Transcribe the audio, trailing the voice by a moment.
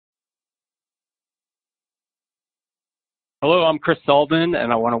Hello, I'm Chris Sullivan,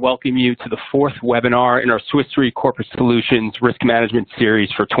 and I want to welcome you to the fourth webinar in our Swiss Re Corporate Solutions Risk Management Series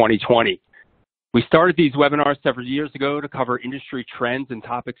for 2020. We started these webinars several years ago to cover industry trends and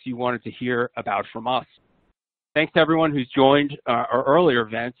topics you wanted to hear about from us. Thanks to everyone who's joined our earlier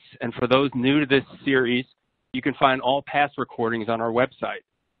events, and for those new to this series, you can find all past recordings on our website.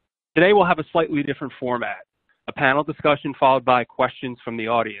 Today we'll have a slightly different format, a panel discussion followed by questions from the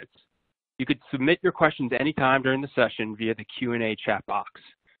audience. You could submit your questions anytime during the session via the Q&A chat box.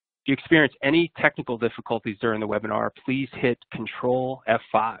 If you experience any technical difficulties during the webinar, please hit Control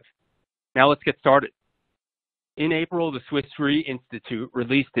F5. Now let's get started. In April, the Swiss Re Institute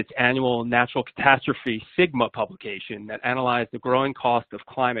released its annual Natural Catastrophe Sigma publication that analyzed the growing cost of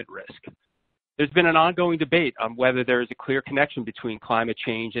climate risk. There's been an ongoing debate on whether there is a clear connection between climate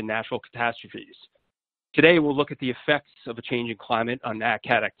change and natural catastrophes. Today, we'll look at the effects of a changing climate on Nat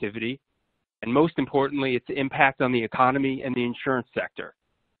Cat activity, and most importantly, its impact on the economy and the insurance sector.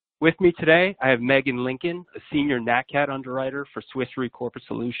 With me today, I have Megan Lincoln, a senior Nat Cat underwriter for Swiss Re Corporate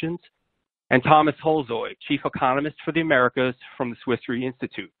Solutions, and Thomas Holzoy, chief economist for the Americas from the Swiss Re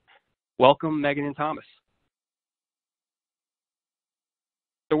Institute. Welcome, Megan and Thomas.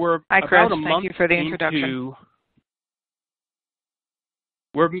 So we're Hi, Chris. Thank you for the introduction.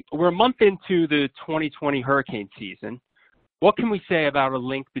 We're a month into the 2020 hurricane season. What can we say about a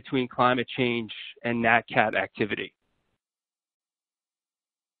link between climate change and Nat Cat activity?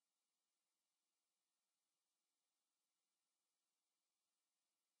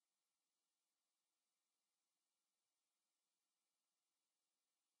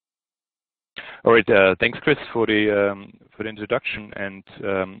 All right, thanks, Chris, for the introduction. And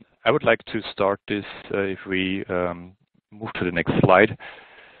I would like to start this if we move to the next slide.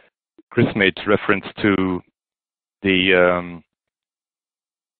 Chris made reference to the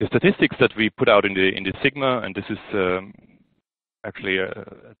statistics that we put out in the Sigma, and this is actually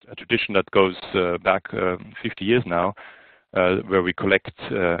a tradition that goes back 50 years now, where we collect,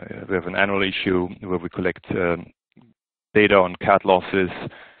 we have an annual issue where we collect data on cat losses,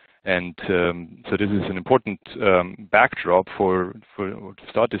 and so this is an important backdrop to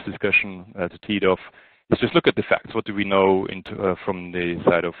start this discussion to tee it off. Let's just look at the facts. What do we know from the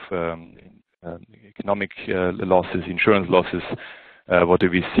side of economic losses, insurance losses? What do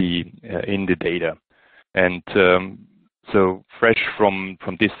we see in the data? And so fresh from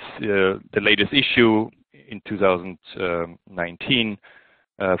this, the latest issue in 2019,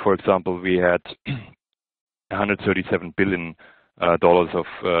 for example, we had $137 billion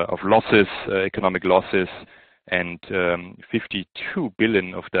of losses, economic losses, and 52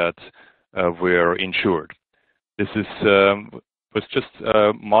 billion of that were insured. This was just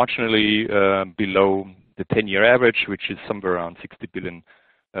marginally below the 10-year average, which is somewhere around 60 billion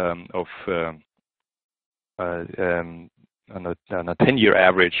on a 10-year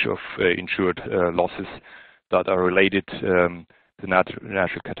average of insured losses that are related to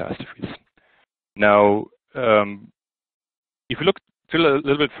natural catastrophes. Now, if you look a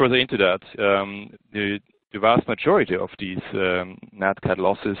little bit further into that, the vast majority of these Nat Cat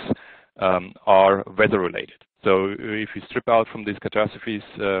losses are weather-related. So if we strip out from these catastrophes,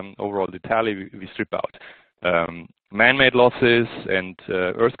 overall the tally we strip out man-made losses and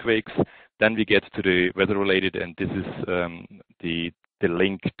earthquakes, then we get to the weather-related, and this is the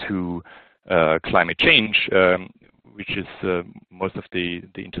link to climate change, which is most of the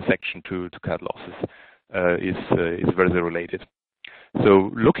intersection to cat losses is weather-related.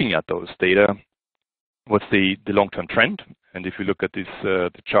 So looking at those data, what's the long-term trend? And if you look at this the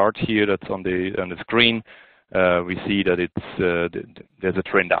chart here that's on the screen, we see that there's a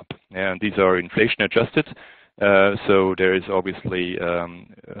trend up, and these are inflation adjusted. So there is obviously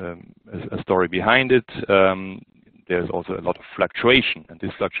a story behind it. There's also a lot of fluctuation, and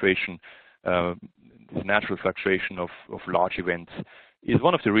this fluctuation, this natural fluctuation of large events, is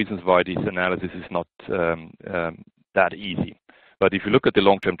one of the reasons why this analysis is not that easy. But if you look at the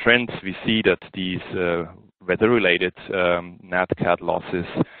long-term trends, we see that these weather-related Nat Cat losses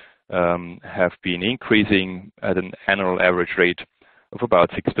have been increasing at an annual average rate of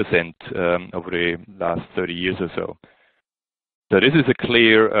about 6% over the last 30 years or so. So this is a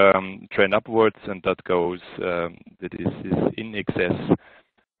clear trend upwards, and that goes that is in excess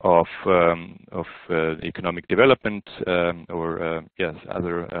of economic development or yes,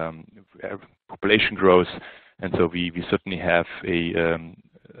 other population growth, and so we certainly have a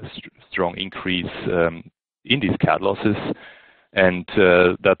strong increase in these cat losses, and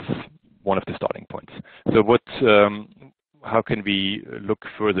that's one of the starting points. So what? How can we look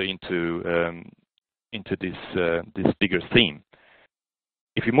further into this bigger theme?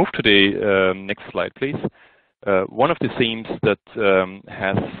 If you move to the next slide, please, one of the themes that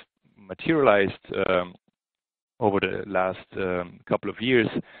has materialized over the last couple of years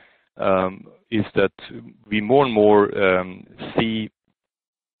is that we more and more see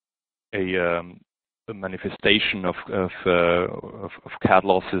a manifestation of cat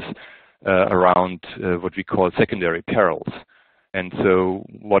losses around what we call secondary perils. And so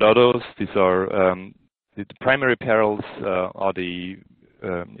what are those? These are the primary perils are the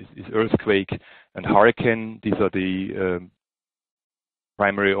is earthquake and hurricane. These are the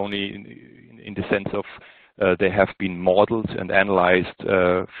primary only in the sense of they have been modeled and analyzed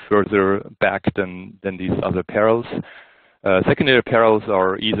further back than these other perils. Secondary perils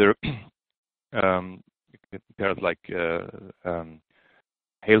are either perils like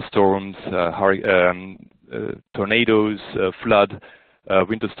hailstorms, tornadoes, flood,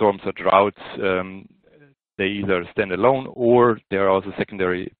 winter storms or droughts. They either stand alone or there are also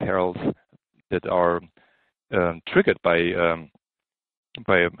secondary perils that are triggered by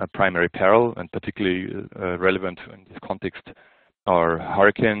a primary peril, and particularly relevant in this context are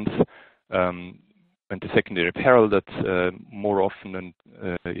hurricanes. And the secondary peril that more often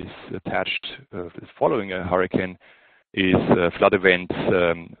is attached is following a hurricane is flood events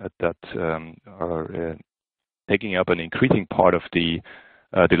that are taking up an increasing part of the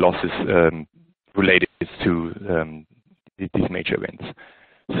losses related to these major events.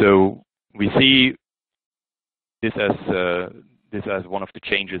 So we see this as one of the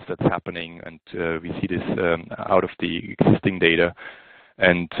changes that's happening, and we see this out of the existing data.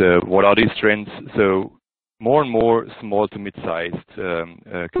 And what are these trends? So more and more small to mid-sized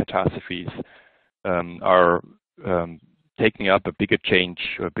catastrophes are taking up a bigger change,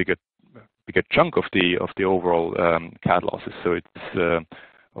 a bigger chunk of the overall cat losses. So it's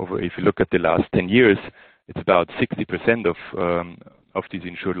if you look at the last 10 years, it's about 60% of these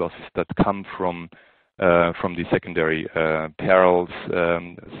insured losses that come from the secondary perils,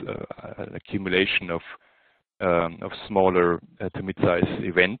 accumulation of smaller to mid-size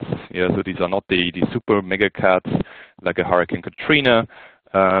events. Yeah, so these are not the super mega cats like a Hurricane Katrina,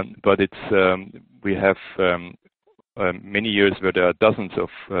 but it's we have many years where there are dozens of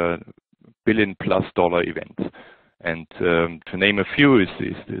billion-plus dollar events. And to name a few is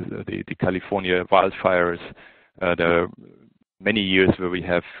the California wildfires. There are many years where we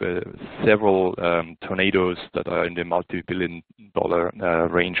have several tornadoes that are in the multi-billion-dollar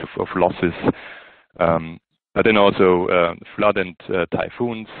range of losses. But then also flood and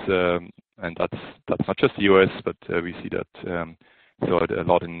typhoons, and that's not just the US, but we see that saw it a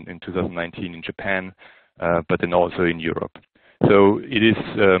lot in 2019 in Japan, but then also in Europe. So it is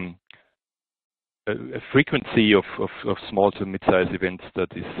a frequency of small to mid-sized events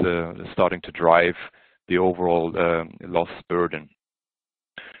that is starting to drive the overall loss burden.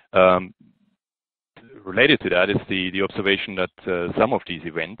 Related to that is the observation that some of these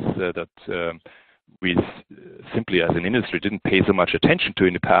events that we simply as an industry didn't pay so much attention to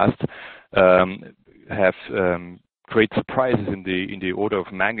in the past have great surprises in the order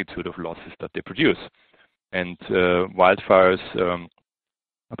of magnitude of losses that they produce. And wildfires are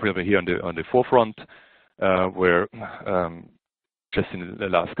probably here on the forefront, where just in the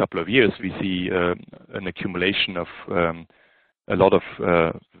last couple of years we see an accumulation of a lot of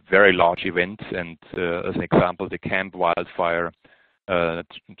very large events. And as an example, the Camp wildfire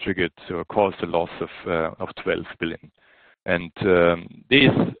triggered or caused a loss of 12 billion. And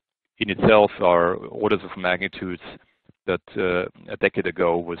these in itself are orders of magnitudes that a decade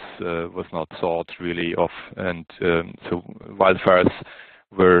ago was not thought really of. And so wildfires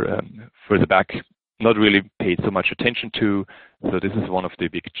were further back not really paid so much attention to. So this is one of the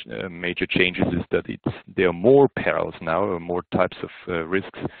big major changes, is that there are more perils now, or more types of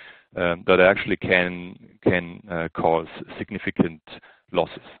risks that actually can cause significant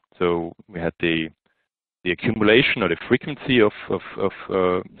losses. So we had the accumulation or the frequency of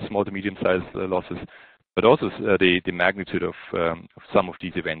small to medium-sized losses, but also the magnitude of some of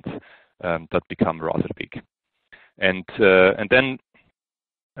these events that become rather big. And then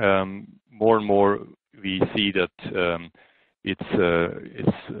more and more we see that it's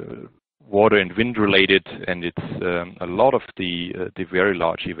water and wind related, and it's a lot of the very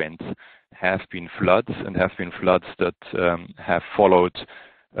large events have been floods, and have been floods that have followed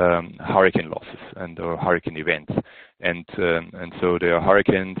hurricane losses or hurricane events. And so there are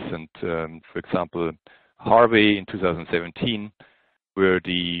hurricanes, and for example, Harvey in 2017, where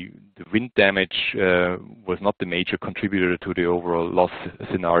the wind damage was not the major contributor to the overall loss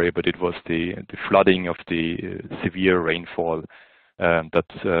scenario, but it was the flooding of the severe rainfall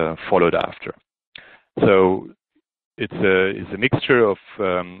that followed after. So it's a mixture of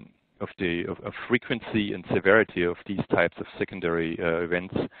frequency and severity of these types of secondary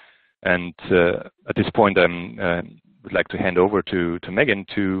events. And at this point, I would like to hand over to Megan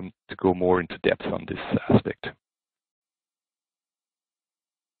to go more into depth on this aspect.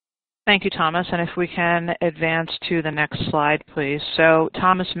 Thank you, Thomas. And if we can advance to the next slide, please. So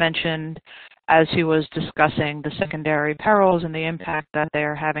Thomas mentioned, as he was discussing the secondary perils and the impact that they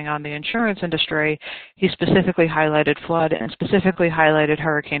are having on the insurance industry, he specifically highlighted flood and specifically highlighted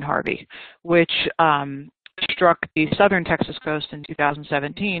Hurricane Harvey, which struck the southern Texas coast in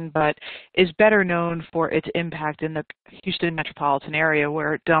 2017, but is better known for its impact in the Houston metropolitan area,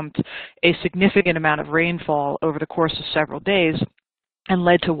 where it dumped a significant amount of rainfall over the course of several days and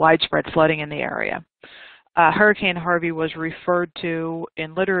led to widespread flooding in the area. Hurricane Harvey was referred to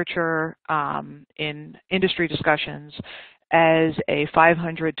in literature, in industry discussions, as a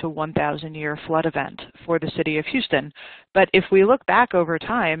 500 to 1,000 year flood event for the city of Houston. But if we look back over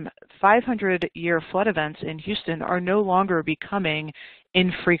time, 500-year flood events in Houston are no longer becoming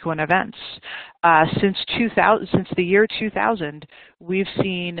infrequent events. Since the year 2000, we've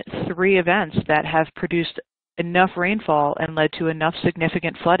seen 3 events that have produced enough rainfall and led to enough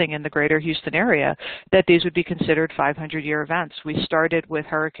significant flooding in the greater Houston area that these would be considered 500-year events. We started with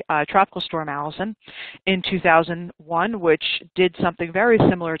Tropical Storm Allison in 2001, which did something very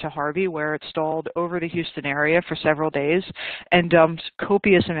similar to Harvey, where it stalled over the Houston area for several days and dumped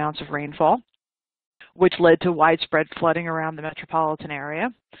copious amounts of rainfall, which led to widespread flooding around the metropolitan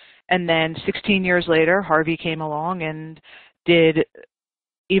area. And then 16 years later, Harvey came along and did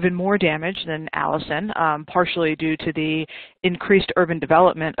even more damage than Allison, partially due to the increased urban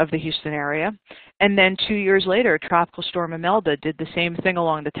development of the Houston area. And then 2 years later, Tropical Storm Imelda did the same thing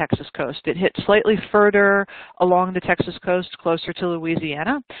along the Texas coast. It hit slightly further along the Texas coast, closer to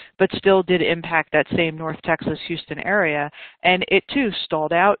Louisiana, but still did impact that same North Texas, Houston area. And it too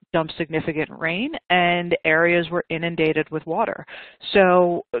stalled out, dumped significant rain, and areas were inundated with water.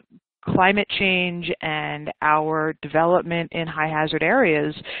 So climate change and our development in high hazard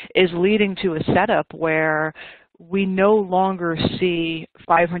areas is leading to a setup where we no longer see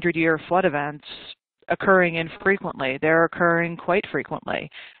 500-year flood events occurring infrequently. They're occurring quite frequently,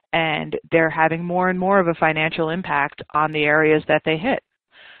 and they're having more and more of a financial impact on the areas that they hit.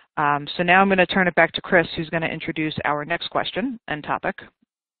 So now I'm going to turn it back to Chris, who's going to introduce our next question and topic.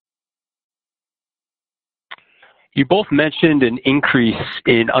 You both mentioned an increase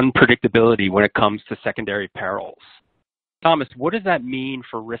in unpredictability when it comes to secondary perils. Thomas, what does that mean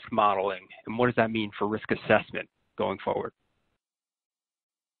for risk modeling, and what does that mean for risk assessment going forward?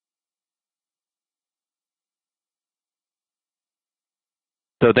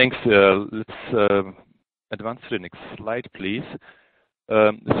 So thanks. Let's advance to the next slide, please.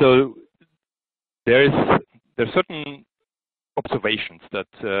 So there's certain observations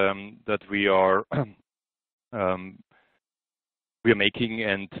that we are making,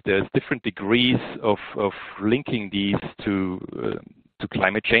 and there's different degrees of linking these to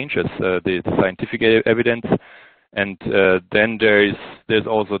climate change as the scientific evidence, and then there's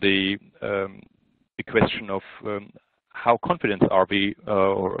also the question of how confident are we,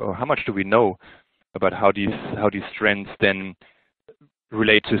 or how much do we know about how these trends then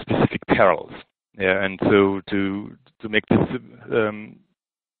relate to specific perils. Yeah, and so to make this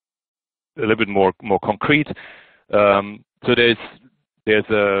a little bit more concrete. So there's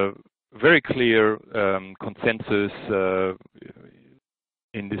a very clear consensus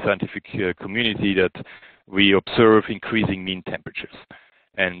in the scientific community that we observe increasing mean temperatures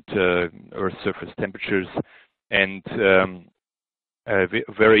and Earth surface temperatures, and a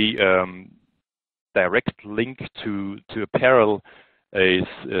very direct link to a peril is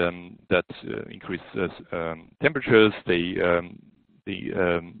that increases temperatures. They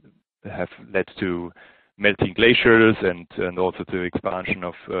have led to melting glaciers and also to expansion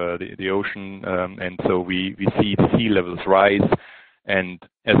of the ocean, and so we see the sea levels rise, and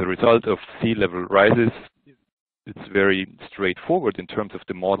as a result of sea level rises, it's very straightforward in terms of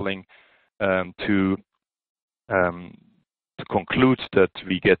the modeling to conclude that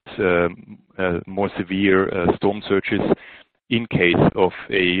we get more severe storm surges in case of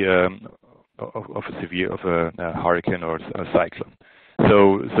a hurricane or a cyclone.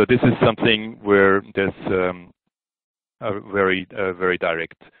 So this is something where there's a very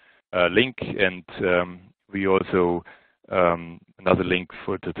direct link, and we also another link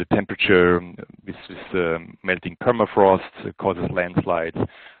for the temperature with melting permafrost causes landslides.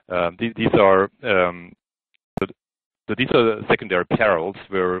 These are secondary perils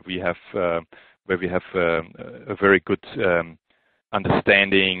where we have a very good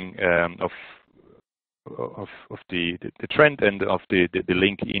understanding of the trend and of the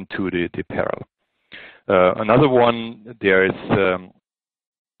link into the peril. Another one, there is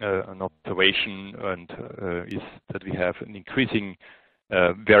an observation, and is that we have an increasing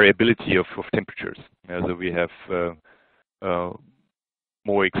variability of temperatures. So we have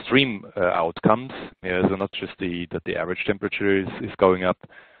more extreme outcomes. So not just that the average temperature is going up,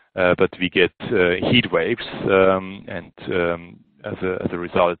 but we get heat waves, and as a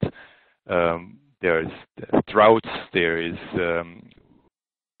result, there is droughts. There is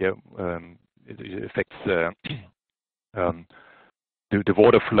it affects the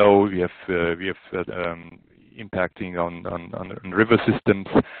water flow. We have impacting on river systems,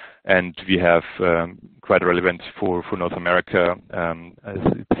 and we have quite relevant for North America, as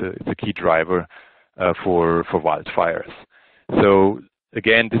it's a key driver for wildfires. So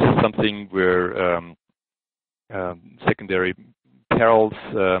again, this is something where secondary perils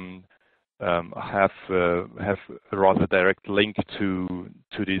have a rather direct link to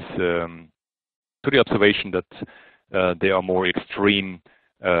this to the observation that there are more extreme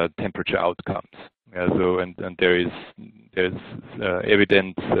temperature outcomes. And there's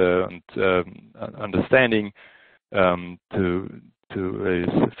evidence and understanding to a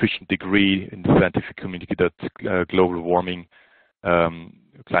sufficient degree in the scientific community that global warming,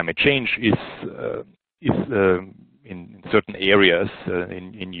 climate change is in certain areas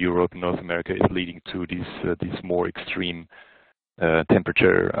in Europe and North America is leading to these more extreme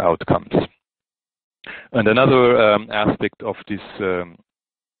temperature outcomes. And another aspect of this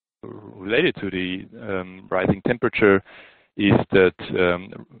related to the rising temperature is that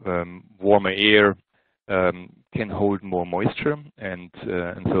warmer air can hold more moisture, and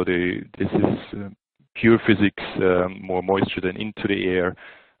so this is pure physics, more moisture than into the air.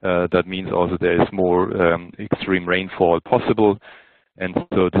 That means also there is more extreme rainfall possible, and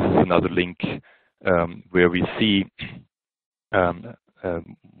so this is another link where we see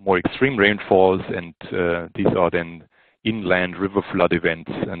more extreme rainfalls, and these are then inland river flood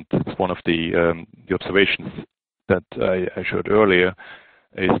events. And it's one of the observations that I showed earlier,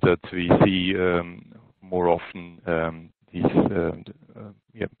 is that we see more often these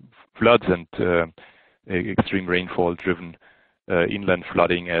floods and extreme rainfall driven inland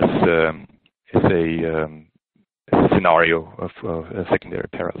flooding as a scenario of secondary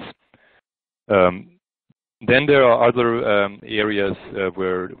perils. Then there are other areas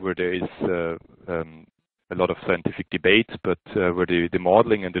where there is a lot of scientific debate, but where the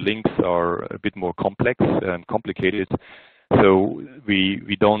modeling and the links are a bit more complex and complicated. So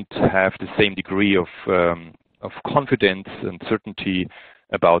we don't have the same degree of confidence and certainty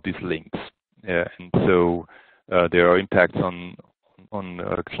about these links. And so there are impacts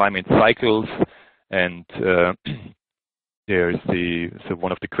on climate cycles, and there's so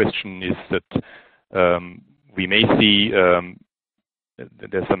one of the questions is that we may see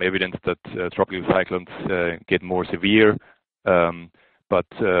there's some evidence that tropical cyclones get more severe, but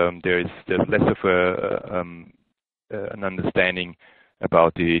there's less of an understanding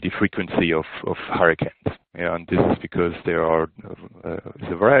about the frequency of hurricanes. Yeah, and this is because there are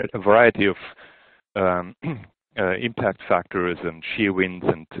a variety of impact factors and shear winds,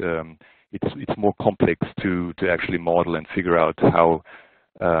 and it's more complex to actually model and figure out how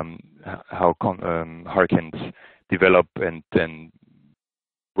hurricanes develop, and then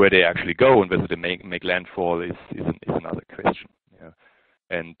where they actually go and whether they make landfall is another question. Yeah.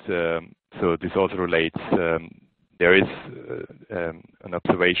 And so this also relates. There is an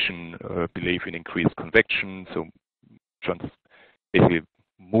observation, belief in increased convection, so basically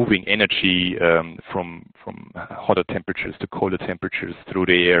moving energy from hotter temperatures to colder temperatures through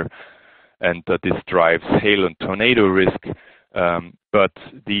the air, and that this drives hail and tornado risk. But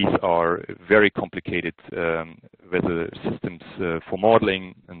these are very complicated weather systems for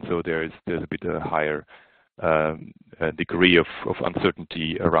modeling, and so there's a bit higher degree of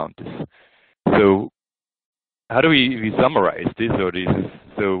uncertainty around this. So how do we summarize this?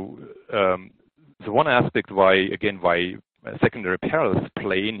 So one aspect why secondary perils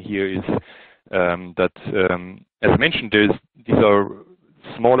play in here is that, as I mentioned, these are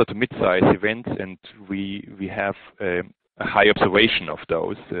smaller to mid-size events, and we have a high observation of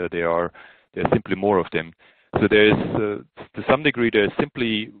those. There's simply more of them. So there's, to some degree, there's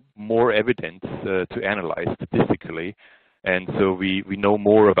simply more evidence to analyze statistically, and so we know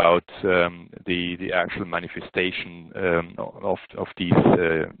more about the actual manifestation of these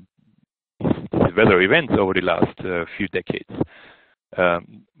weather events over the last few decades.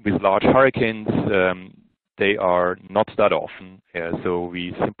 With large hurricanes, they are not that often, so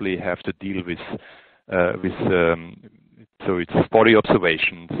we simply have to deal with so it's spotty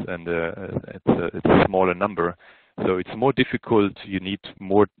observations, and it's a smaller number. So it's more difficult. You need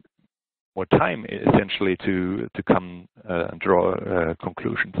more time essentially to come and draw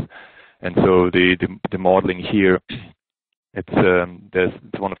conclusions. And so the modeling here, it's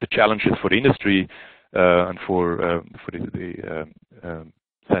one of the challenges for the industry and for the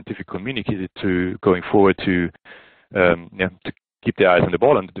scientific community to going forward to keep their eyes on the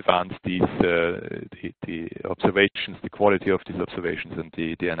ball and advance these the observations, the quality of these observations, and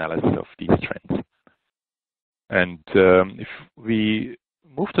the analysis of these trends. And if we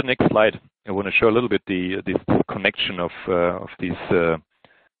move to the next slide, I want to show a little bit this connection of these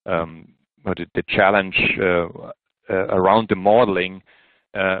the challenge around the modeling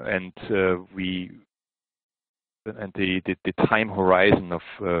and the time horizon of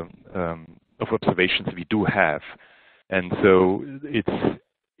observations we do have. And so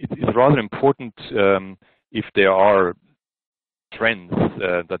it's rather important if there are trends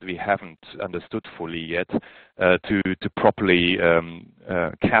that we haven't understood fully yet to properly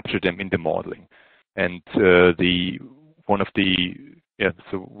capture them in the modeling. And so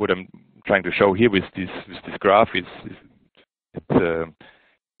what I'm trying to show here with this graph is it's a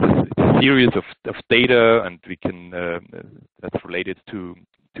series of data, and we can that's related to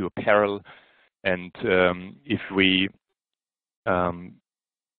a peril. And if we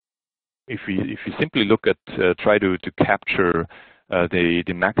simply look at try to capture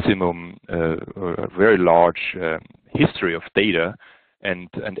the maximum or a very large history of data and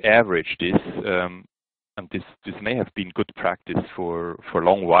average this, and this may have been good practice for a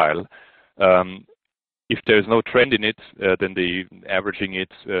long while. If there's no trend in it, then the averaging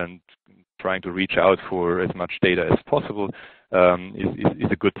it and trying to reach out for as much data as possible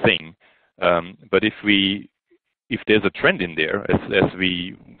is a good thing. But if there's a trend in there, as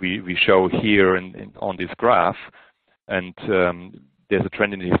we show here on this graph, and there's a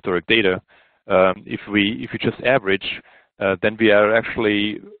trend in the historic data, if we just average, then we are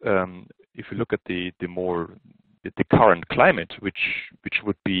actually, if we look at the current climate, which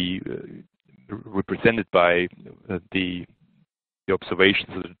would be represented by the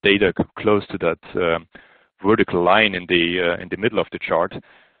observations of the data close to that vertical line in the middle of the chart.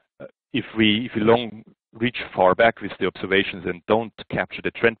 If we reach far back with the observations and don't capture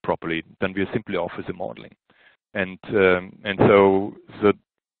the trend properly, then we are simply off with the modeling. And so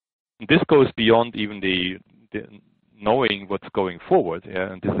this goes beyond even the knowing what's going forward.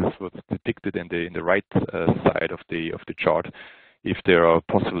 Yeah? And this is what's depicted in the right side of the chart. If there are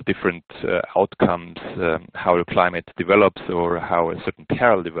possible different outcomes, how the climate develops or how a certain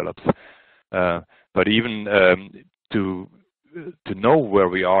peril develops. But even to know where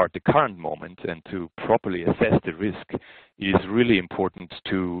we are at the current moment and to properly assess the risk, it is really important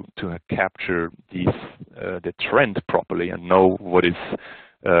to capture the trend properly and know what is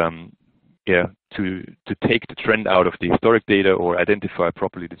to take the trend out of the historic data or identify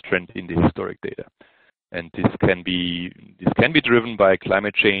properly the trend in the historic data. And this can be driven by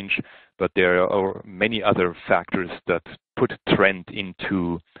climate change, but there are many other factors that put trend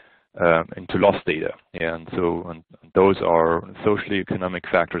into loss data. Yeah, and those are socially economic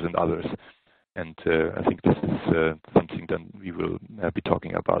factors and others. And I think this is something that we will be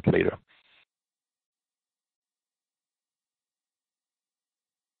talking about later.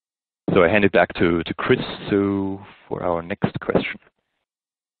 So I hand it back to Chris for our next question.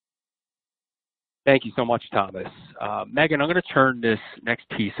 Thank you so much, Thomas. Megan, I'm going to turn this next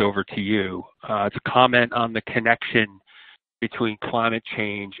piece over to you to comment on the connection between climate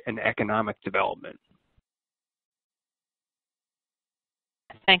change and economic development.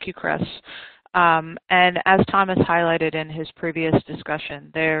 Thank you, Chris. And as Thomas highlighted in his previous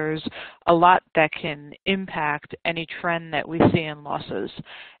discussion, there's a lot that can impact any trend that we see in losses.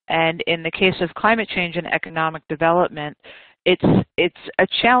 And in the case of climate change and economic development, it's a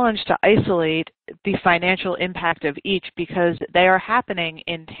challenge to isolate the financial impact of each because they are happening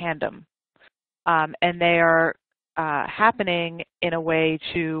in tandem. And they are happening in a way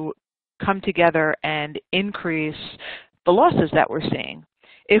to come together and increase the losses that we're seeing.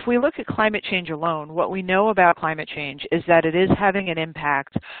 If we look at climate change alone, what we know about climate change is that it is having an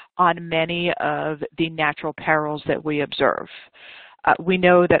impact on many of the natural perils that we observe. We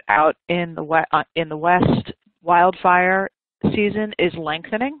know that out in the West, wildfire season is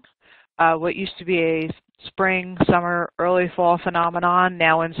lengthening. What used to be a spring, summer, early fall phenomenon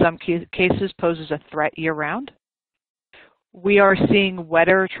now in some cases poses a threat year-round. We are seeing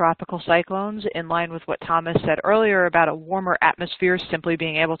wetter tropical cyclones in line with what Thomas said earlier about a warmer atmosphere simply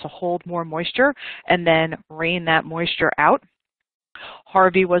being able to hold more moisture and then rain that moisture out.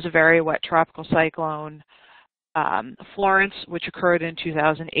 Harvey was a very wet tropical cyclone. Florence, which occurred in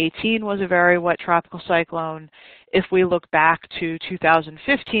 2018, was a very wet tropical cyclone. If we look back to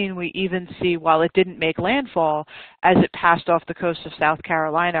 2015, we even see, while it didn't make landfall, as it passed off the coast of South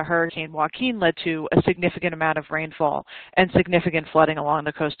Carolina, Hurricane Joaquin led to a significant amount of rainfall and significant flooding along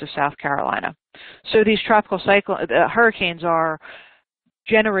the coast of South Carolina. So these tropical hurricanes are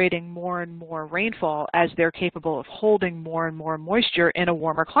generating more and more rainfall as they're capable of holding more and more moisture in a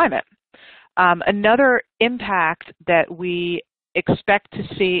warmer climate. Another impact that we expect to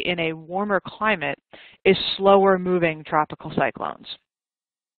see in a warmer climate is slower moving tropical cyclones.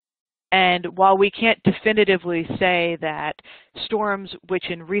 And while we can't definitively say that storms which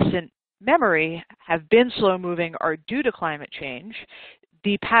in recent memory have been slow moving are due to climate change,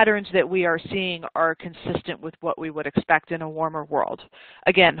 the patterns that we are seeing are consistent with what we would expect in a warmer world.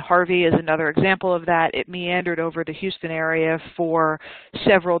 Again, Harvey is another example of that. It meandered over the Houston area for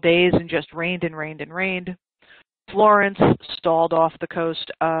several days and just rained and rained and rained. Florence stalled off the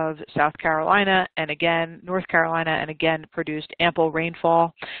coast of South Carolina and again North Carolina, and again produced ample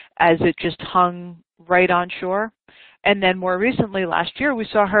rainfall as it just hung right on shore. And then more recently, last year, we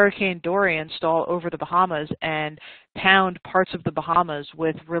saw Hurricane Dorian stall over the Bahamas and pound parts of the Bahamas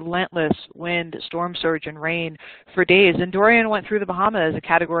with relentless wind, storm surge, and rain for days. And Dorian went through the Bahamas as a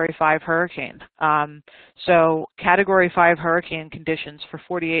Category 5 hurricane. So Category 5 hurricane conditions for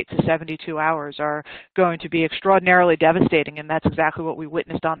 48 to 72 hours are going to be extraordinarily devastating, and that's exactly what we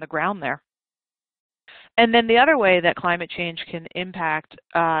witnessed on the ground there. And then the other way that climate change can impact,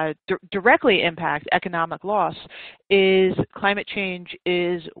 directly impact economic loss is climate change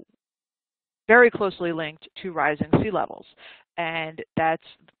is very closely linked to rising sea levels. And that's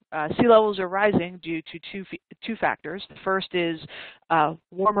sea levels are rising due to two factors. The first is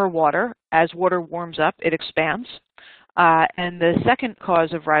warmer water. As water warms up, it expands. And the second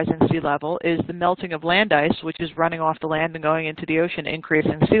cause of rising sea level is the melting of land ice, which is running off the land and going into the ocean,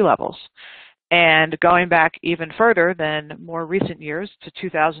 increasing sea levels. And going back even further than more recent years to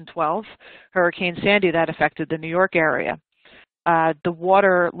 2012, Hurricane Sandy that affected the New York area. The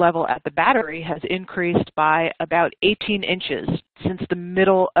water level at the Battery has increased by about 18 inches since the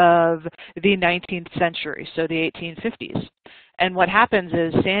middle of the 19th century, so the 1850s. And what happens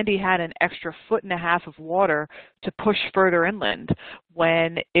is Sandy had an extra 1.5 feet of water to push further inland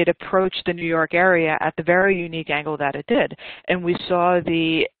when it approached the New York area at the very unique angle that it did. And we saw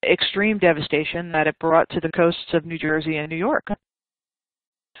the extreme devastation that it brought to the coasts of New Jersey and New York.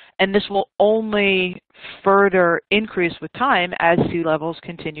 And this will only further increase with time as sea levels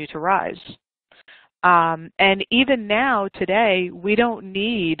continue to rise. And even now, today, we don't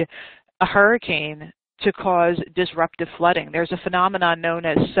need a hurricane to cause disruptive flooding. There's a phenomenon known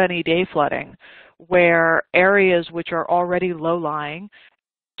as sunny day flooding, where areas which are already low-lying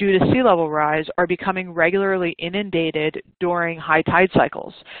due to sea level rise are becoming regularly inundated during high tide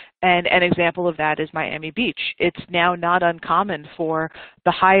cycles. And an example of that is Miami Beach. It's now not uncommon for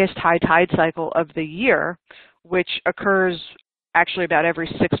the highest high tide cycle of the year, which occurs actually about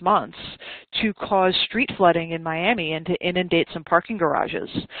every 6 months, to cause street flooding in Miami and to inundate some parking garages.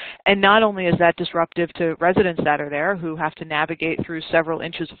 And not only is that disruptive to residents that are there who have to navigate through several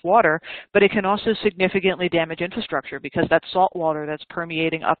inches of water, but it can also significantly damage infrastructure because that's salt water that's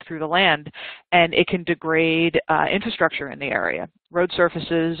permeating up through the land, and it can degrade infrastructure in the area, road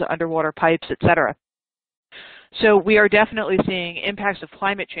surfaces, underwater pipes, etc. So we are definitely seeing impacts of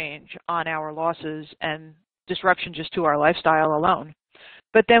climate change on our losses and disruption just to our lifestyle alone.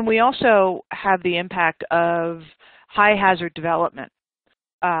 But then we also have the impact of high hazard development.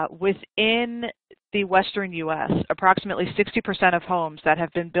 Within the western U.S., approximately 60% of homes that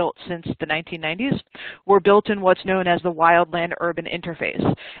have been built since the 1990s were built in what's known as the wildland-urban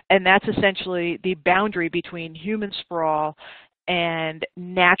interface. And that's essentially the boundary between human sprawl and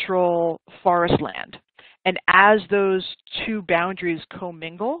natural forest land. And as those two boundaries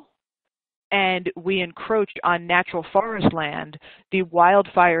commingle, and we encroach on natural forest land, the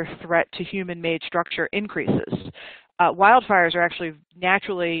wildfire threat to human-made structure increases. Wildfires are actually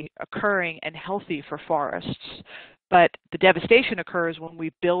naturally occurring and healthy for forests, but the devastation occurs when we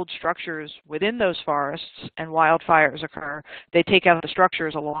build structures within those forests and wildfires occur. They take out the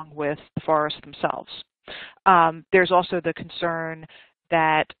structures along with the forests themselves. There's also the concern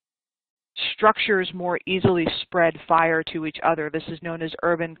that structures more easily spread fire to each other. This is known as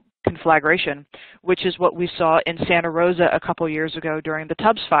urban conflagration, which is what we saw in Santa Rosa a couple years ago during the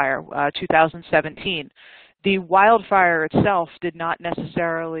Tubbs Fire, 2017. The wildfire itself did not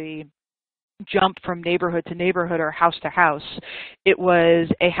necessarily jump from neighborhood to neighborhood or house to house. It was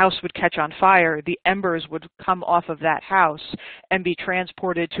a house would catch on fire, the embers would come off of that house and be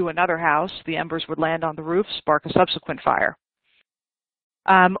transported to another house, the embers would land on the roof, spark a subsequent fire.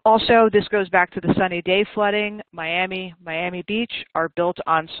 Also, this goes back to the sunny day flooding. Miami Beach are built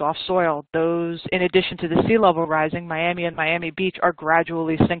on soft soil. Those, in addition to the sea level rising, Miami and Miami Beach are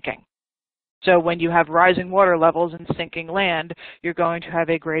gradually sinking. So when you have rising water levels and sinking land, you're going to have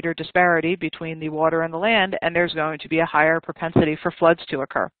a greater disparity between the water and the land, and there's going to be a higher propensity for floods to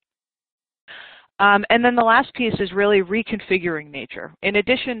occur. And then the last piece is really reconfiguring nature. In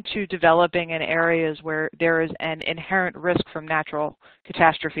addition to developing in areas where there is an inherent risk from natural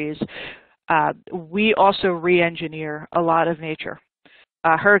catastrophes, we also re-engineer a lot of nature.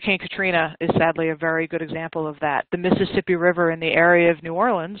 Hurricane Katrina is sadly a very good example of that. The Mississippi River in the area of New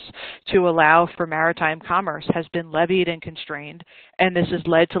Orleans, to allow for maritime commerce, has been leveed and constrained, and this has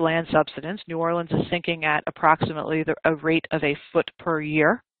led to land subsidence. New Orleans is sinking at approximately a rate of a foot per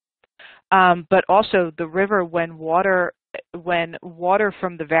year. But also the river, when water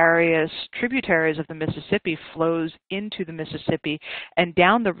from the various tributaries of the Mississippi flows into the Mississippi and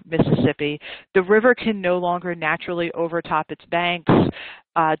down the Mississippi, the river can no longer naturally overtop its banks,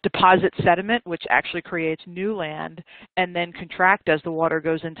 deposit sediment, which actually creates new land, and then contract as the water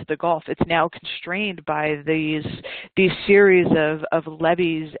goes into the Gulf. It's now constrained by these series of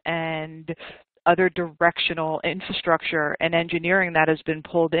levees and other directional infrastructure and engineering that has been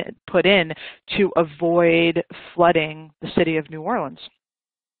put in to avoid flooding the city of New Orleans.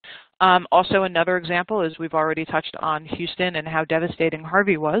 Also, another example is we've already touched on Houston and how devastating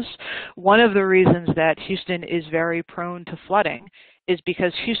Harvey was. One of the reasons that Houston is very prone to flooding is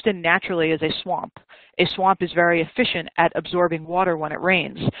because Houston naturally is a swamp. A swamp is very efficient at absorbing water when it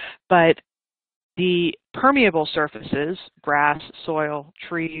rains, but the permeable surfaces, grass, soil,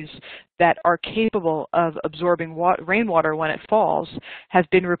 trees, that are capable of absorbing rainwater when it falls have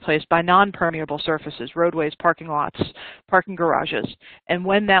been replaced by non-permeable surfaces, roadways, parking lots, parking garages. And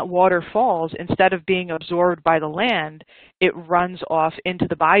when that water falls, instead of being absorbed by the land, it runs off into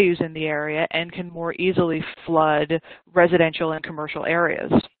the bayous in the area and can more easily flood residential and commercial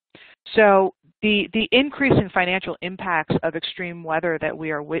areas. So the increase in financial impacts of extreme weather that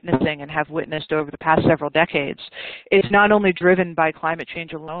we are witnessing and have witnessed over the past several decades is not only driven by climate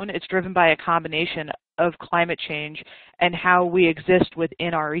change alone, it's driven by a combination of climate change and how we exist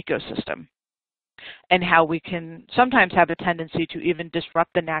within our ecosystem, and how we can sometimes have a tendency to even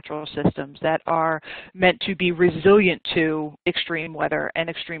disrupt the natural systems that are meant to be resilient to extreme weather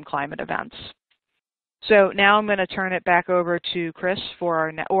and extreme climate events. So now I'm going to turn it back over to Chris for our,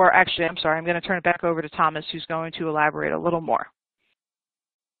 I'm going to turn it back over to Thomas, who's going to elaborate a little more.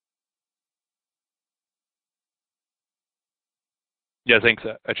 Yeah, thanks.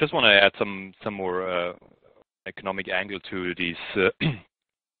 I just want to add some more economic angle to these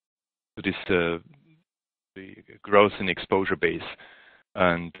the growth in exposure base,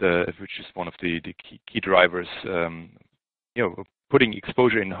 and which is one of the key drivers, putting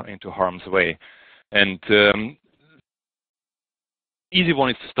exposure into harm's way. And easy one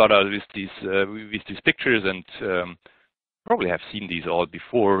is to start out with these pictures, and probably have seen these all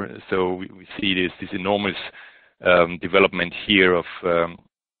before. So we see this enormous development here of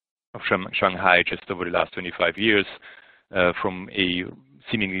Shanghai just over the last 25 years, from a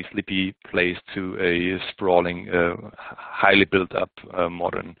seemingly sleepy place to a sprawling, highly built up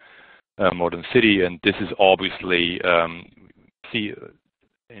modern city. And this is obviously see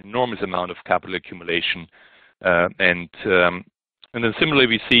enormous amount of capital accumulation, and then similarly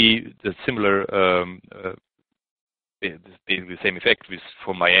we see the same effect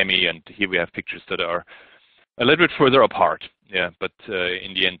for Miami, and here we have pictures that are a little bit further apart, but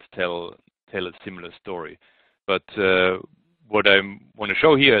in the end tell a similar story. But what I want to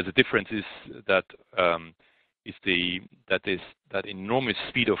show here as a difference is that that enormous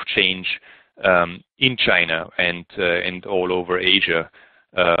speed of change in China and all over Asia.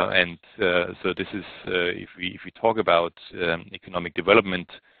 So this is, if we talk about economic development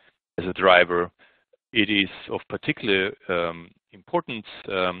as a driver, it is of particular importance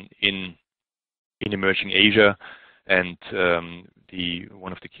in emerging Asia, and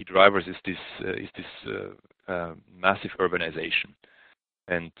one of the key drivers is this massive urbanization,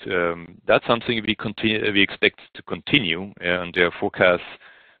 and that's something we expect to continue, and there are forecasts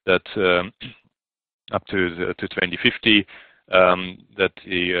that up to 2050. That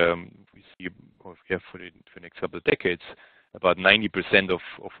we see for the next couple of decades, about 90% of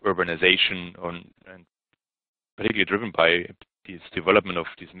urbanization, and particularly driven by this development of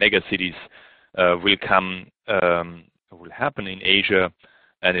these mega cities, will happen in Asia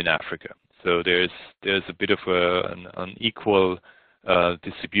and in Africa. So there's a bit of an unequal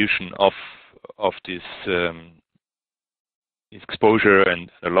distribution of this exposure, and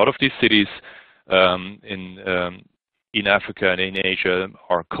a lot of these cities in Africa and in Asia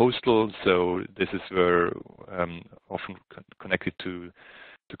are coastal. So this is where often connected to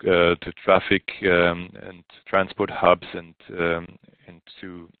traffic and transport hubs and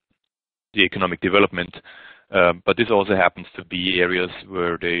to the economic development. But this also happens to be areas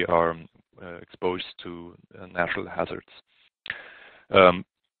where they are exposed to natural hazards.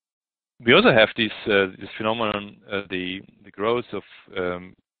 We also have this phenomenon, the growth of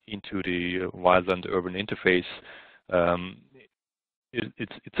into the wildland-urban interface.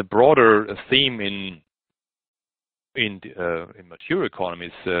 It's a broader theme in mature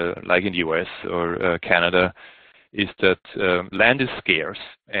economies like in the US or Canada, is that land is scarce,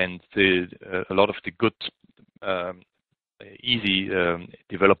 and a lot of the good, easy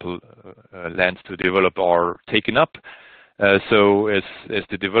developable lands to develop are taken up. So as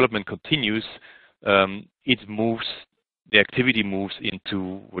the development continues, the activity moves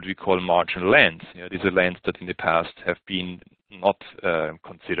into what we call marginal lands. These are lands that in the past have been not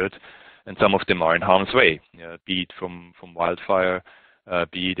considered, and some of them are in harm's way, be it from wildfire,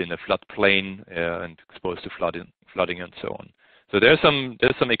 be it in a floodplain and exposed to flooding and so on. So there's some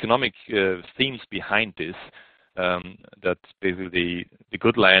economic themes behind this, that basically the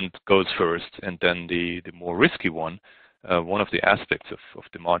good land goes first, and then the more risky one. One of the aspects of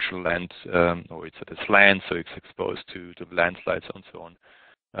the marginal land, or it's at a slant, so it's exposed to landslides and so on.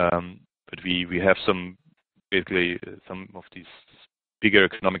 But we have basically some of these bigger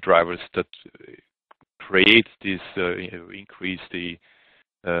economic drivers that create this, increase the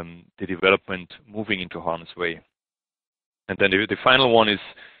development moving into harm's way. And then the final one is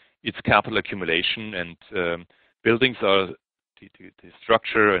it's capital accumulation, and buildings are the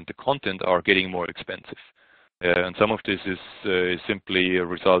structure and the content are getting more expensive. And some of this is simply a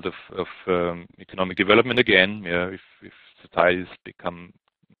result of economic development again. If societies become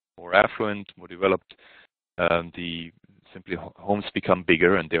more affluent, more developed, simply homes become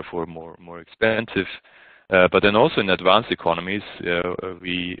bigger and therefore more expensive. But then also in advanced economies,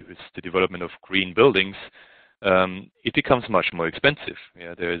 with the development of green buildings, it becomes much more expensive.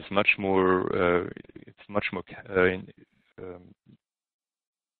 There is much more.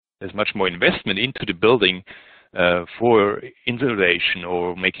 There's much more investment into the building for insulation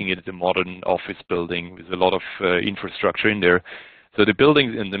or making it a modern office building with a lot of infrastructure in there. So the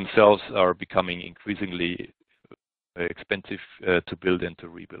buildings in themselves are becoming increasingly expensive to build and to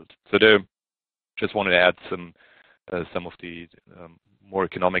rebuild. So there, just want to add some of the more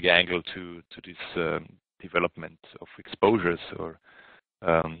economic angle to this development of exposures or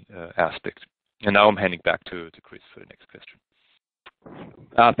aspect. And now I'm handing back to Chris for the next question.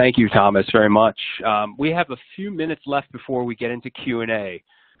 Thank you, Thomas, very much. We have a few minutes left before we get into Q&A.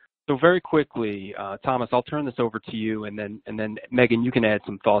 So very quickly, Thomas, I'll turn this over to you, and then Megan, you can add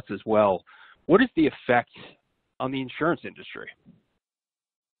some thoughts as well. What is the effect on the insurance industry?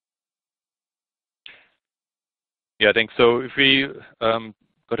 Yeah, thanks. So if we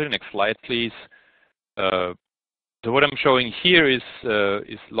go to the next slide, please. So what I'm showing here is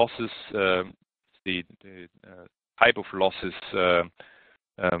losses, the type of losses for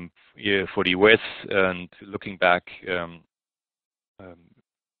the US, and looking back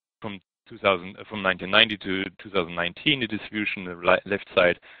from 1990 to 2019, the distribution on the left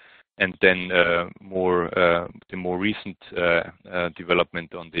side, and then the more recent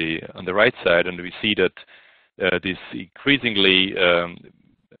development on the right side, and we see that this increasingly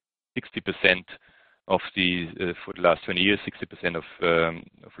 60% of for the last 20 years, 60% of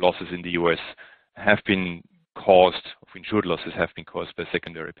losses in the US have been caused, of insured losses have been caused by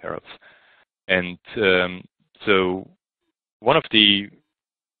secondary perils. And so one of the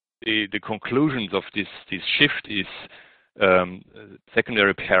conclusions of this shift is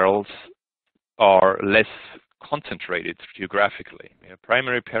secondary perils are less concentrated geographically.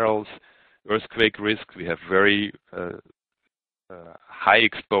 Primary perils, earthquake risk, we have very high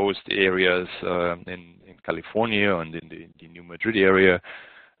exposed areas in California and in the New Madrid area.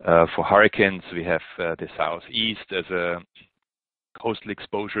 For hurricanes, we have the southeast as coastal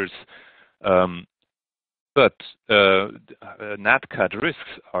exposures. But NatCat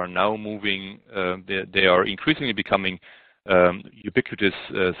risks are now moving, they are increasingly becoming ubiquitous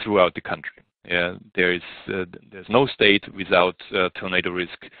throughout the country. There's no state without tornado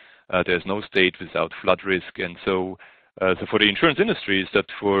risk. There's no state without flood risk. And so for the insurance industry, is that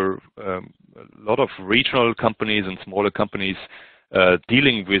for a lot of regional companies and smaller companies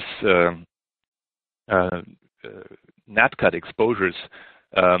dealing with NatCat exposures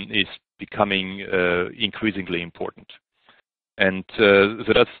is becoming increasingly important. And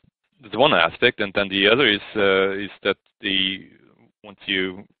so that's one aspect. And then the other is that once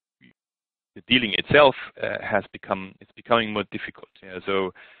the dealing itself it's becoming more difficult. Yeah?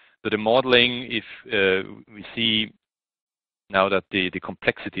 So the modeling, if we see now that the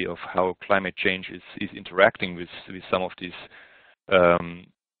complexity of how climate change is interacting with some of these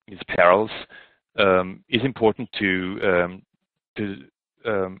perils, is important to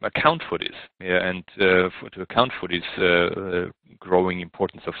account for this, yeah, and to account for this growing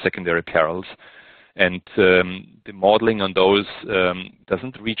importance of secondary perils. And the modeling on those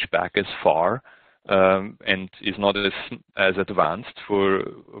doesn't reach back as far and is not as advanced for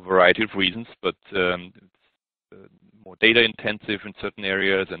a variety of reasons, but more data intensive in certain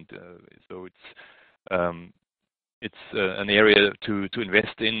areas, and so it's an area to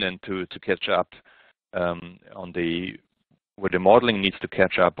invest in and to catch up where the modeling needs to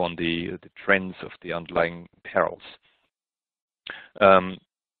catch up on the trends of the underlying perils.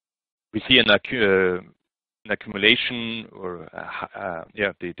 We see an accumulation, or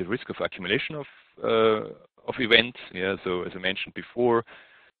the risk of accumulation of events. Yeah, so as I mentioned before,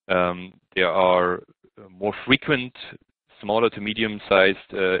 there are more frequent, smaller to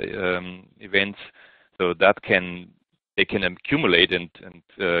medium-sized events, so that they can accumulate and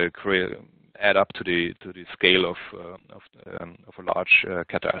add up to the scale of a large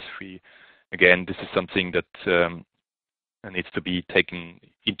catastrophe. Again, this is something that needs to be taken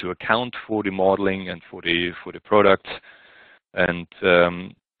into account for the modeling and for the products, and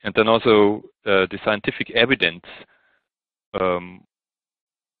then also the scientific evidence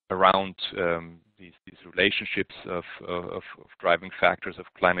around these relationships of driving factors of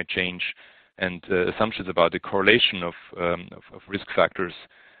climate change and assumptions about the correlation of risk factors.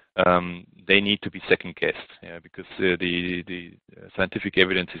 They need to be second guessed, yeah, because the scientific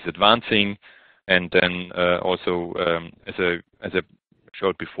evidence is advancing, and then also as I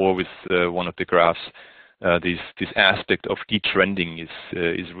showed before with one of the graphs, this aspect of detrending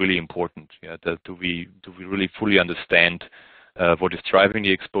is really important. Yeah, do we really fully understand what is driving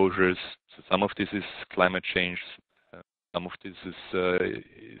the exposures? So some of this is climate change, some of this is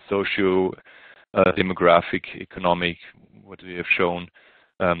socio demographic, economic, what we have shown.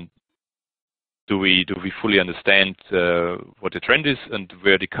 Do we fully understand what the trend is and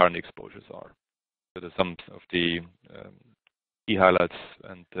where the current exposures are? So there's some of the key highlights,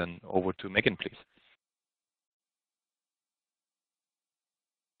 and then over to Megan, please.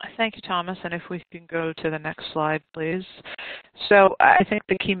 Thank you, Thomas. And if we can go to the next slide, please. So I think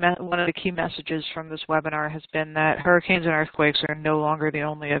one of the key messages from this webinar has been that hurricanes and earthquakes are no longer the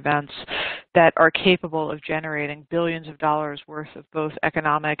only events that are capable of generating billions of dollars worth of both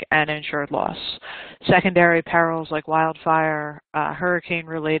economic and insured loss. Secondary perils like wildfire,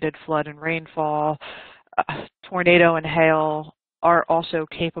 hurricane-related flood and rainfall, tornado and hail are also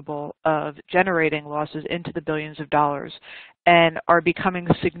capable of generating losses into the billions of dollars and are becoming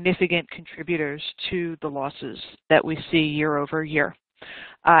significant contributors to the losses that we see year over year.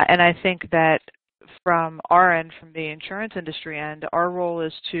 And I think that from our end, from the insurance industry end,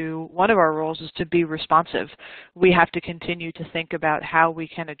 one of our roles is to be responsive. We have to continue to think about how we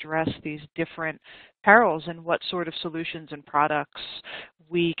can address these different perils and what sort of solutions and products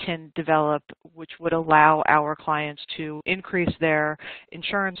we can develop which would allow our clients to increase their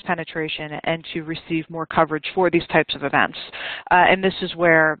insurance penetration and to receive more coverage for these types of events. And this is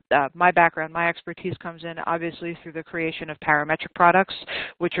where my background, my expertise comes in, obviously through the creation of parametric products,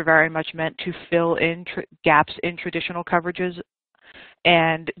 which are very much meant to fill in gaps in traditional coverages.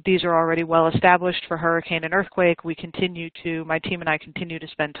 And these are already well established for hurricane and earthquake. My team and I continue to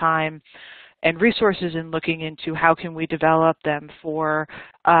spend time and resources in looking into how can we develop them for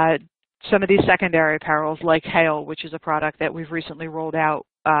some of these secondary perils like hail, which is a product that we've recently rolled out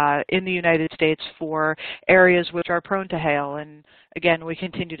in the United States for areas which are prone to hail. And again, we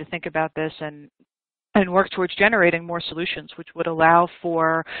continue to think about this and work towards generating more solutions which would allow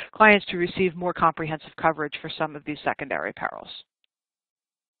for clients to receive more comprehensive coverage for some of these secondary perils.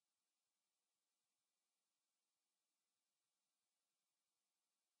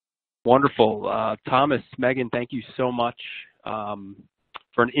 Wonderful. Thomas, Megan, thank you so much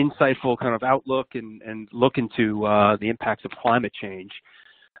for an insightful kind of outlook and look into the impacts of climate change.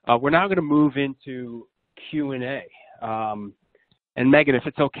 We're now going to move into Q&A. And Megan, if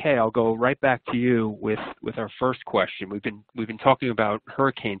it's okay, I'll go right back to you with our first question. We've been talking about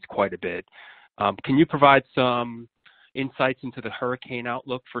hurricanes quite a bit. Can you provide some insights into the hurricane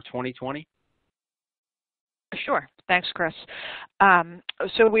outlook for 2020? Sure. Thanks, Chris.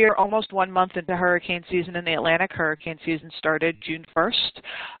 So we are almost 1 month into hurricane season in the Atlantic. Hurricane season started June 1st.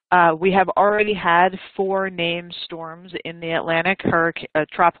 We have already had 4 named storms in the Atlantic.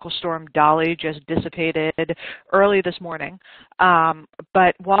 Tropical storm Dolly just dissipated early this morning.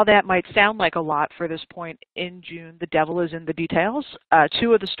 But while that might sound like a lot for this point in June, the devil is in the details.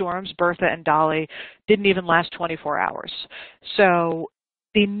 2 of the storms, Bertha and Dolly, didn't even last 24 hours. So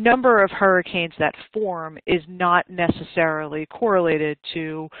the number of hurricanes that form is not necessarily correlated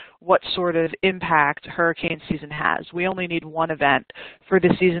to what sort of impact hurricane season has. We only need one event for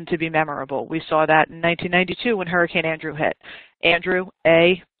the season to be memorable. We saw that in 1992 when Hurricane Andrew hit. Andrew,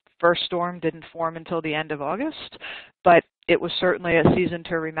 first storm didn't form until the end of August, but it was certainly a season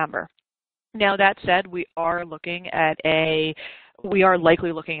to remember. Now, that said, we are likely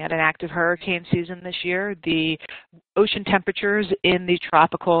looking at an active hurricane season this year. The ocean temperatures in the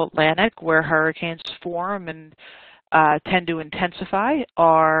tropical Atlantic, where hurricanes form and tend to intensify,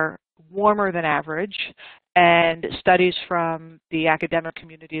 are warmer than average. And studies from the academic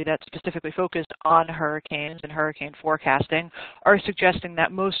community that specifically focused on hurricanes and hurricane forecasting are suggesting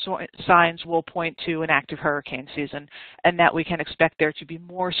that most signs will point to an active hurricane season, and that we can expect there to be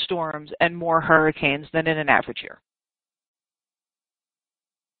more storms and more hurricanes than in an average year.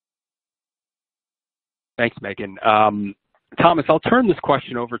 Thanks, Megan. Thomas, I'll turn this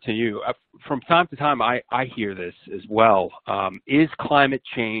question over to you. From time to time, I hear this as well. Is climate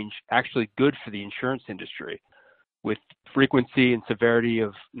change actually good for the insurance industry? With frequency and severity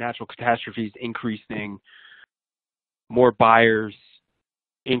of natural catastrophes increasing, more buyers,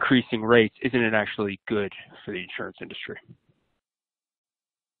 increasing rates, isn't it actually good for the insurance industry?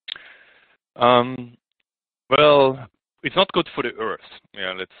 Well, it's not good for the Earth.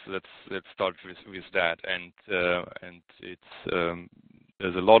 Yeah, let's start with that. And it's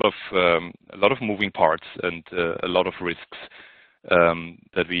there's a lot of moving parts and a lot of risks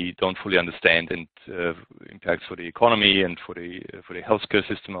that we don't fully understand, and impacts for the economy and for the healthcare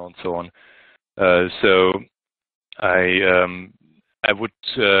system and so on. So I would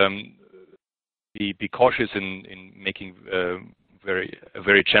be cautious in making a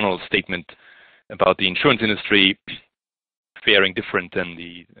very general statement about the insurance industry faring different than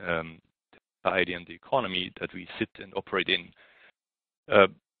the society and the economy that we sit and operate in.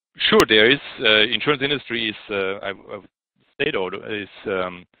 Sure, there is insurance industry is I would say though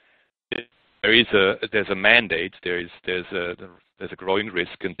there's a mandate, there's a growing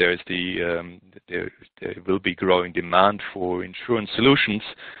risk, and there will be growing demand for insurance solutions,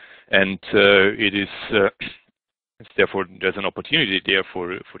 and it is therefore there's an opportunity there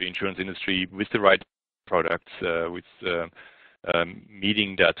for the insurance industry with the right products, with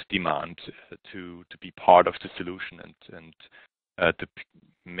meeting that demand to be part of the solution and to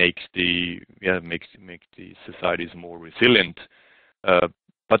make the societies more resilient.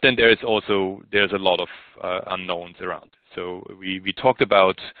 But then there's a lot of unknowns around. So we talked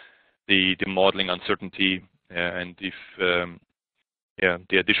about the modeling uncertainty, and if the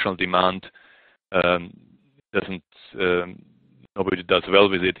additional demand doesn't nobody does well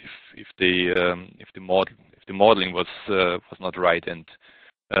with it if the modeling was not right, and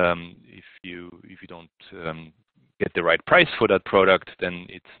if you don't get the right price for that product, then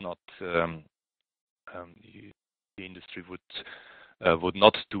it's not the industry would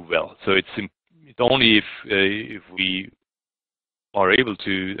not do well. So it's only if we are able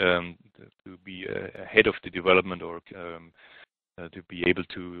to be ahead of the development, or to be able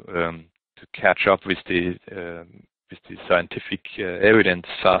to catch up with the scientific evidence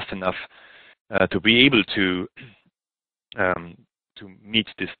fast enough to be able to meet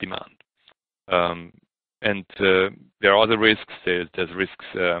this demand. And there are other risks. There's risks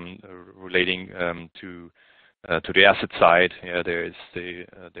relating to the asset side. Yeah, there's the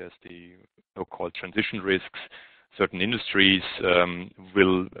so-called transition risks. Certain industries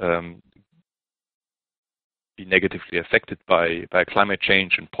will be negatively affected by climate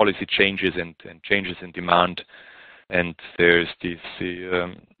change and policy changes and changes in demand. And there's this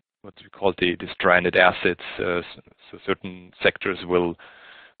what we call the stranded assets. So certain sectors will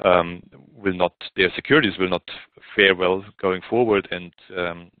not, their securities will not fare well going forward, and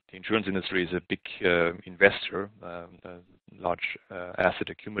the insurance industry is a big investor, a large asset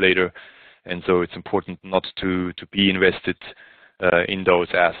accumulator, and so it's important not to be invested in those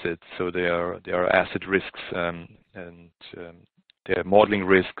assets. So there are asset risks and there are modeling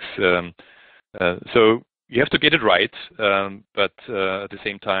risks. So you have to get it right, but at the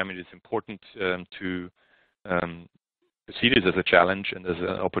same time, it is important to see this as a challenge and as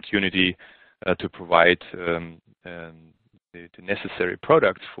an opportunity to provide the necessary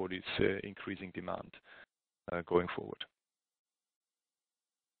products for this increasing demand. going forward.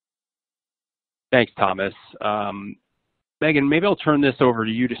 Thanks, Thomas. Megan, maybe I'll turn this over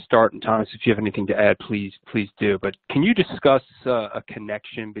to you to start, and Thomas, if you have anything to add, please do. But can you discuss a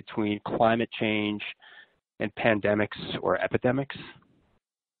connection between climate change and pandemics or epidemics?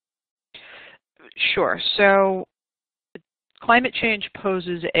 Sure. So climate change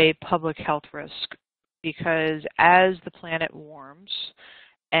poses a public health risk because as the planet warms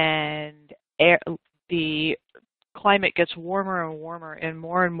and the climate gets warmer and warmer in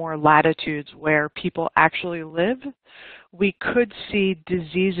more and more latitudes where people actually live, we could see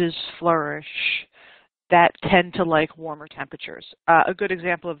diseases flourish that tend to like warmer temperatures. A good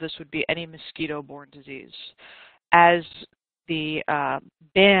example of this would be any mosquito-borne disease. As the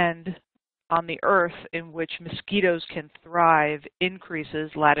band on the Earth in which mosquitoes can thrive increases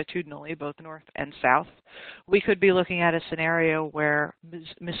latitudinally, both north and south, we could be looking at a scenario where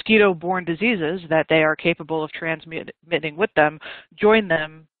mosquito-borne diseases that they are capable of transmitting with them join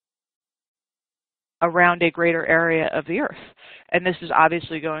them around a greater area of the Earth. And this is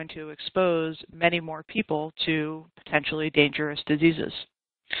obviously going to expose many more people to potentially dangerous diseases.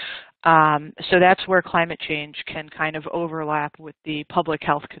 So that's where climate change can kind of overlap with the public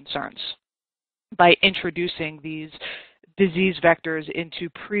health concerns by introducing these disease vectors into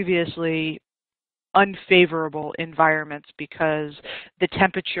previously unfavorable environments because the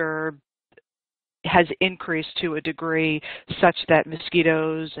temperature has increased to a degree such that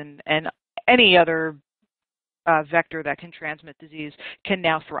mosquitoes and any other vector that can transmit disease can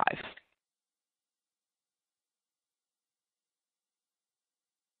now thrive.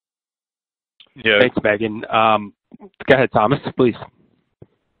 Yeah. Thanks, Megan. Go ahead, Thomas, please.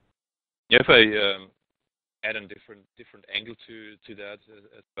 Yeah, if I add a different angle to that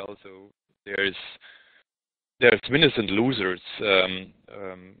as well. So there's winners and losers,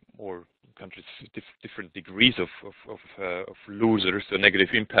 or countries different degrees of losers, the negative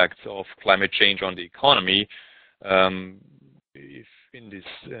impacts of climate change on the economy. If in this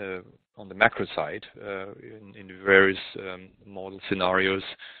on the macro side, in the various model scenarios,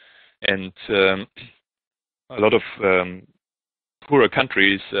 and a lot of poorer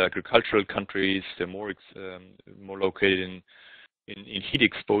countries, agricultural countries, they're more located in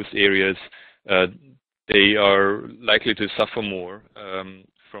heat-exposed areas. They are likely to suffer more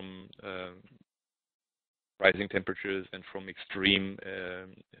from rising temperatures and from extreme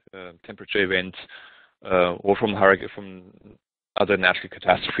temperature events, or from other natural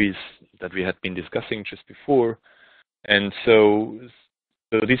catastrophes that we had been discussing just before. And so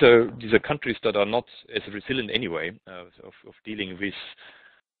these are countries that are not as resilient anyway of dealing with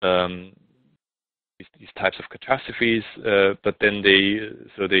these types of catastrophes, but then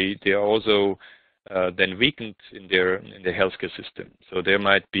they are also then weakened in their healthcare system. So there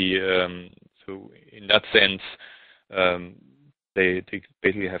might be so in that sense they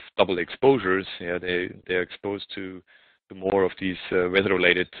basically have double exposures. Yeah, they're exposed to more of these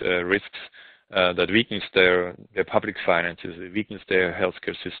weather-related risks. That weakens their public finances, it weakens their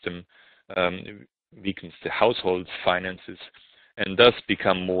healthcare system, weakens the household's finances, and thus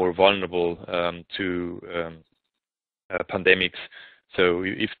become more vulnerable to pandemics. So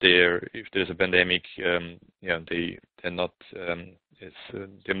if there's a pandemic, they're not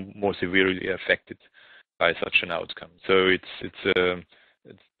they're more severely affected by such an outcome. So it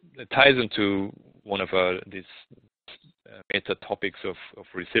ties into one of these meta topics of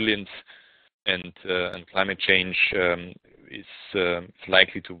resilience. And climate change is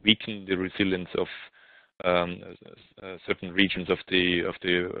likely to weaken the resilience of certain regions of the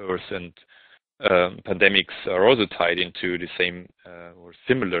Earth, and pandemics are also tied into the same or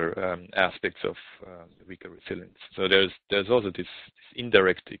similar aspects of weaker resilience. So there's also this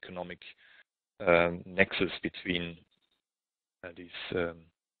indirect economic nexus between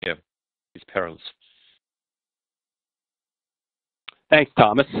these perils. Thanks,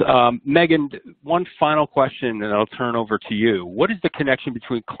 Thomas. Megan, one final question, and I'll turn over to you. What is the connection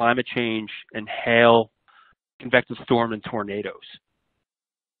between climate change and hail, convective storm, and tornadoes?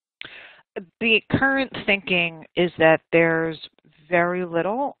 The current thinking is that there's very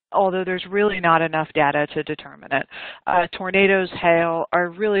little, although there's really not enough data to determine it. Tornadoes, hail are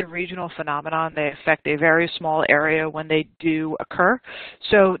really a regional phenomenon. They affect a very small area when they do occur.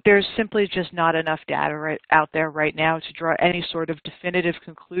 So there's simply just not enough data out there right now to draw any sort of definitive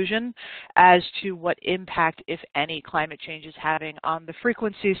conclusion as to what impact, if any, climate change is having on the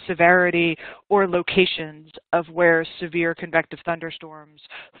frequency, severity, or locations of where severe convective thunderstorms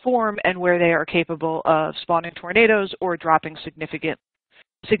form and where they are capable of spawning tornadoes or dropping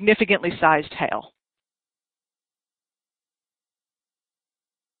significantly sized hail.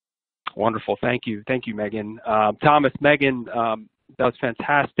 Wonderful. Thank you. Thank you, Megan. Thomas, Megan, that was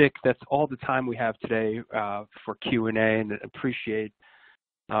fantastic. That's all the time we have today for Q&A, and I appreciate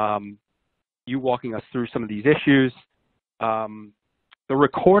you walking us through some of these issues. The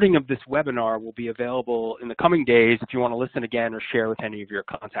recording of this webinar will be available in the coming days if you want to listen again or share with any of your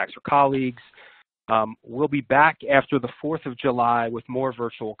contacts or colleagues. We'll be back after the 4th of July with more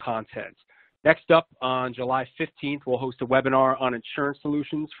virtual content. Next up, on July 15th, we'll host a webinar on insurance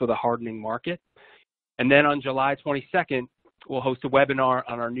solutions for the hardening market. And then on July 22nd, we'll host a webinar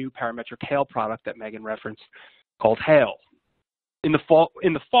on our new parametric hail product that Megan referenced called Hail. In the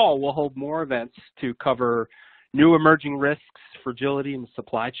fall, we'll hold more events to cover new emerging risks, fragility in the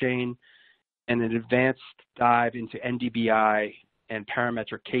supply chain, and an advanced dive into NDBI and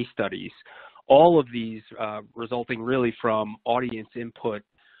parametric case studies. All of these resulting really from audience input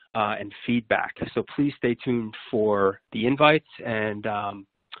and feedback. So please stay tuned for the invites and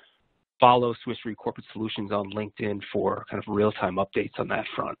follow Swiss Re Corporate Solutions on LinkedIn for kind of real-time updates on that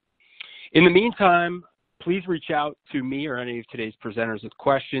front. In the meantime, please reach out to me or any of today's presenters with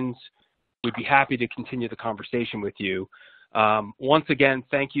questions. We'd be happy to continue the conversation with you. Once again,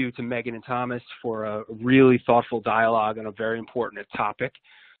 thank you to Megan and Thomas for a really thoughtful dialogue on a very important topic.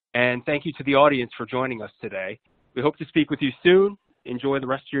 And thank you to the audience for joining us today. We hope to speak with you soon. Enjoy the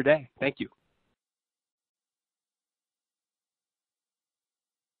rest of your day. Thank you.